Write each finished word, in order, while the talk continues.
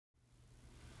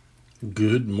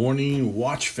Good morning,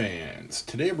 watch fans.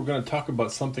 Today we're going to talk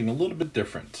about something a little bit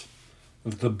different,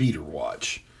 the beater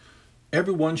watch.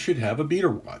 Everyone should have a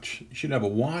beater watch. You should have a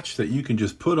watch that you can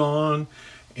just put on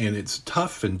and it's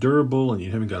tough and durable and you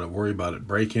haven't got to worry about it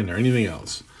breaking or anything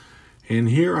else. And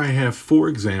here I have 4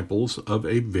 examples of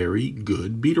a very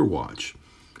good beater watch.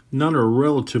 None are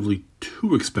relatively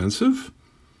too expensive.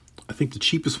 I think the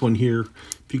cheapest one here,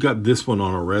 if you got this one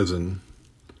on a resin,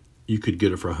 you could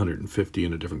get it for $150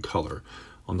 in a different color.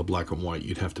 On the black and white,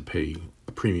 you'd have to pay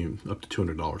a premium up to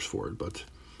 $200 for it. But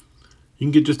you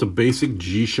can get just a basic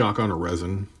G-Shock on a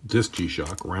resin, this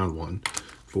G-Shock, round one,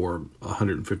 for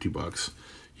 $150.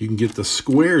 You can get the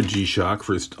square G-Shock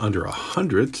for under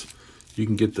 $100. You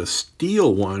can get the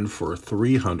steel one for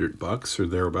 $300 or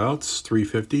thereabouts,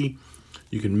 $350.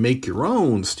 You can make your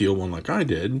own steel one like I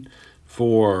did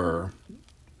for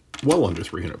well under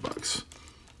 $300.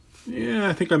 Yeah,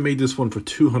 I think I made this one for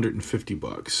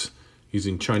 $250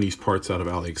 using Chinese parts out of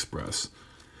AliExpress.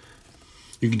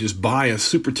 You can just buy a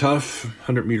super tough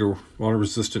 100-meter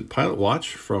water-resistant pilot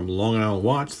watch from Long Island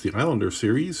Watch, the Islander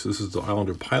series. This is the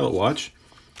Islander Pilot Watch.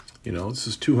 You know, this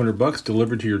is $200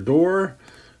 delivered to your door.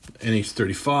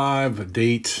 NH35, a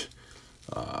date,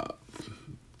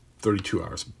 32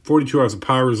 hours. 42 hours of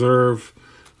power reserve.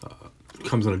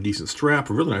 Comes on a decent strap,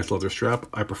 a really nice leather strap.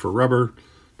 I prefer rubber,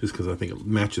 just because I think it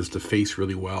matches the face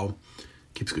really well.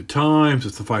 Keeps good times.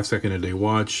 It's a 5-second a day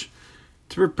watch.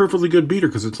 It's a perfectly good beater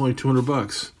because it's only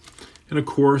 $200. And of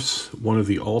course, one of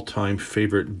the all-time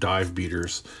favorite dive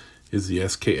beaters is the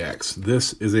SKX.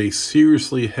 This is a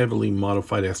seriously heavily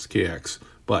modified SKX,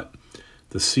 but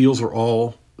the seals are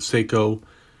all Seiko.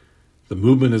 The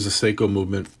movement is a Seiko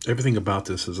movement. Everything about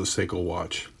this is a Seiko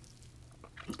watch.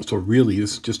 So really,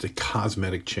 it's just a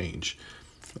cosmetic change.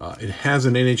 It has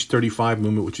an NH35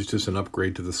 movement, which is just an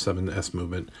upgrade to the 7S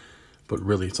movement. But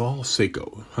really, it's all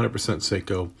Seiko, 100%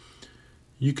 Seiko.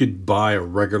 You could buy a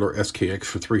regular SKX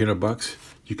for $300.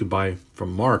 You could buy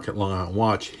from Mark at Long Island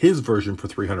Watch his version for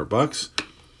 $300.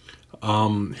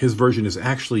 His version is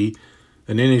actually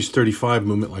an NH35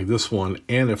 movement like this one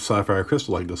and a sapphire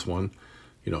crystal like this one.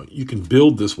 You know, you can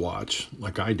build this watch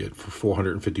like I did for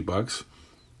 $450.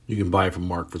 You can buy it from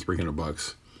Mark for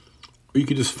 $300. Or you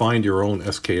can just find your own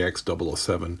SKX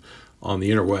 007 on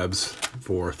the interwebs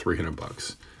for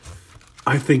 $300.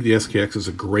 I think the SKX is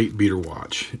a great beater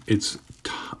watch. It's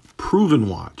proven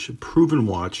watch.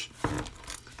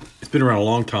 It's been around a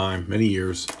long time, many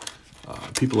years.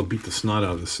 People have beat the snot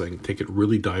out of this thing. Take it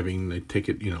really diving. They take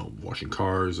it, you know, washing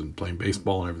cars and playing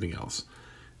baseball and everything else.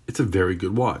 It's a very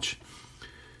good watch.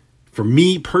 For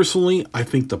me personally, I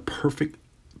think the perfect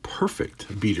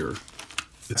beater,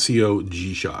 the CO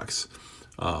G-Shocks.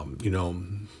 You know,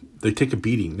 they take a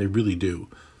beating. They really do.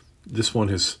 This one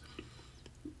has,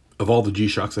 of all the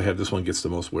G-Shocks I have, this one gets the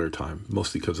most wear time,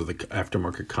 mostly because of the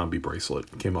aftermarket combi bracelet.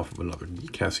 It came off of another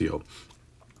Casio.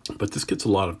 But this gets a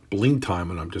lot of bling time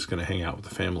when I'm just going to hang out with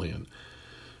the family and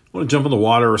want to jump in the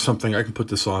water or something. I can put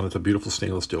this on. It's a beautiful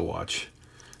stainless steel watch.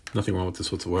 Nothing wrong with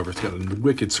this whatsoever. It's got a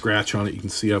wicked scratch on it. You can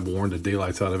see I've worn the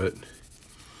daylights out of it.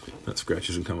 That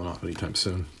scratch isn't coming off anytime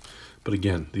soon. But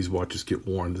again, these watches get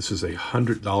worn. This is a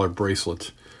 $100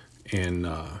 bracelet and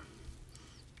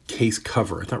case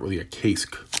cover. It's not really a case,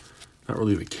 not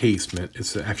really the case, man.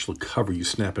 It's the actual cover you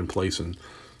snap in place and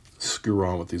screw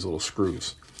on with these little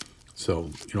screws.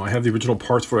 So, you know, I have the original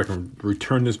parts for it. I can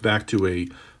return this back to a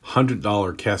 $100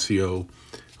 Casio.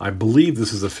 I believe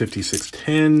this is a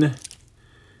 5610.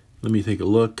 Let me take a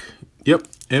look. Yep,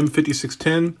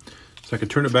 M5610. So I can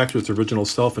turn it back to its original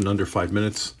self in under 5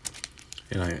 minutes.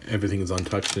 And everything is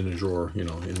untouched in a drawer, you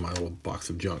know, in my little box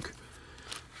of junk.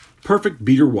 Perfect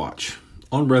beater watch.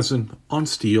 On resin, on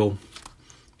steel,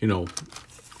 you know,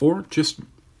 or just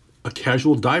a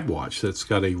casual dive watch that's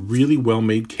got a really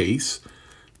well-made case.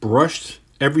 Brushed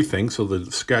everything so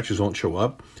the scratches won't show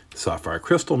up. Sapphire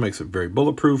crystal makes it very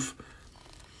bulletproof.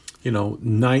 You know,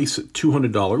 nice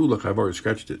 $200. Ooh, look, I've already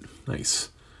scratched it. Nice.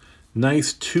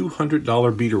 Nice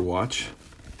 $200 beater watch.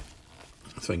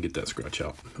 So I can get that scratch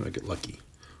out if I get lucky.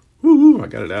 Woo, I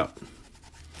got it out.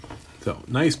 So,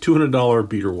 nice $200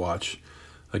 beater watch.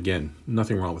 Again,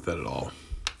 nothing wrong with that at all.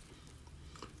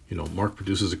 You know, Mark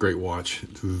produces a great watch.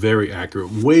 It's very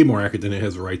accurate, way more accurate than it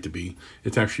has a right to be.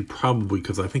 It's actually probably,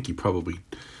 because I think he probably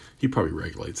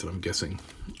regulates it, I'm guessing.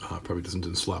 Probably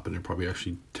doesn't slap in there, probably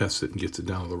actually tests it and gets it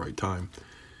down at the right time.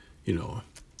 You know,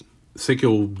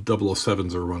 Seiko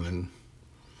 007s are running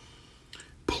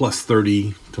plus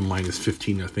 30 to minus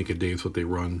 15, I think, a day is what they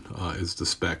run, is the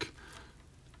spec.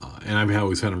 And I've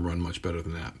always had them run much better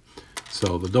than that.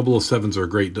 So the 007s are a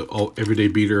great everyday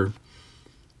beater.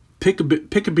 Pick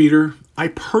a beater. I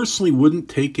personally wouldn't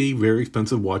take a very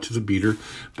expensive watch as a beater,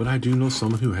 but I do know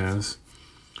someone who has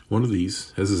one of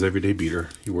these, has his everyday beater.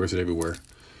 He wears it everywhere.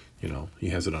 You know, he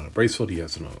has it on a bracelet, he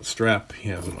has it on a strap, he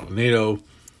has it on a NATO,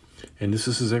 and this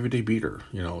is his everyday beater.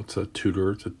 You know, it's a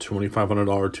Tudor, it's a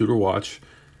 $2,500 Tudor watch.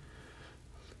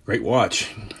 Great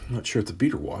watch. I'm not sure it's a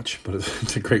beater watch, but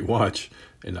it's a great watch,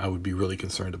 and I would be really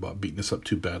concerned about beating this up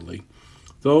too badly.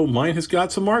 Though mine has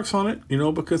got some marks on it, you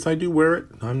know, because I do wear it.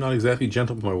 I'm not exactly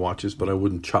gentle with my watches, but I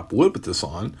wouldn't chop wood with this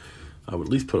on. I would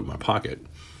at least put it in my pocket.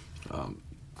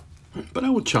 But I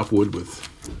would chop wood with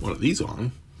one of these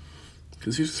on,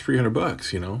 because these are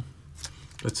 $300, you know.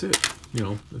 That's it. You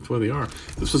know, that's where they are.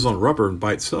 If this was on rubber and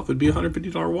by itself, it'd be a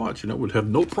 $150 watch, and I would have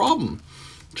no problem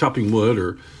chopping wood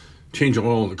or changing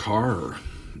oil in the car or,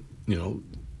 you know,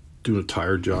 doing a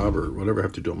tire job or whatever I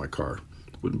have to do on my car.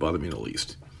 Wouldn't bother me in the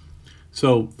least.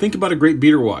 So think about a great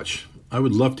beater watch. I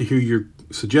would love to hear your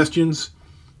suggestions.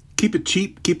 Keep it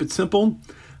cheap, keep it simple.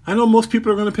 I know most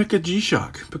people are going to pick a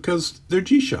G-Shock because they're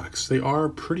G-Shocks. They are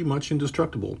pretty much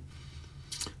indestructible.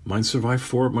 Mine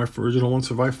survived my original one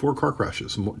survived 4 car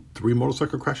crashes, 3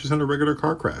 motorcycle crashes and a regular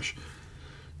car crash.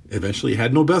 Eventually it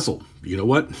had no bezel. You know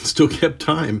what? Still kept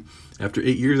time. After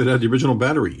 8 years, it had the original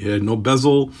battery. It had no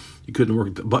bezel. You couldn't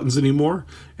work the buttons anymore.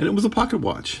 And it was a pocket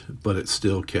watch, but it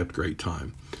still kept great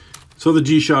time. So the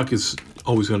G-Shock is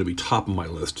always going to be top of my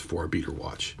list for a beater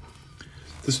watch.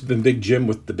 This has been Big Jim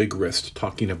with the Big Wrist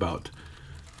talking about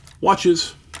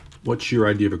watches. What's your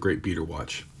idea of a great beater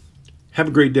watch? Have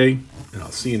a great day, and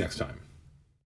I'll see you next time.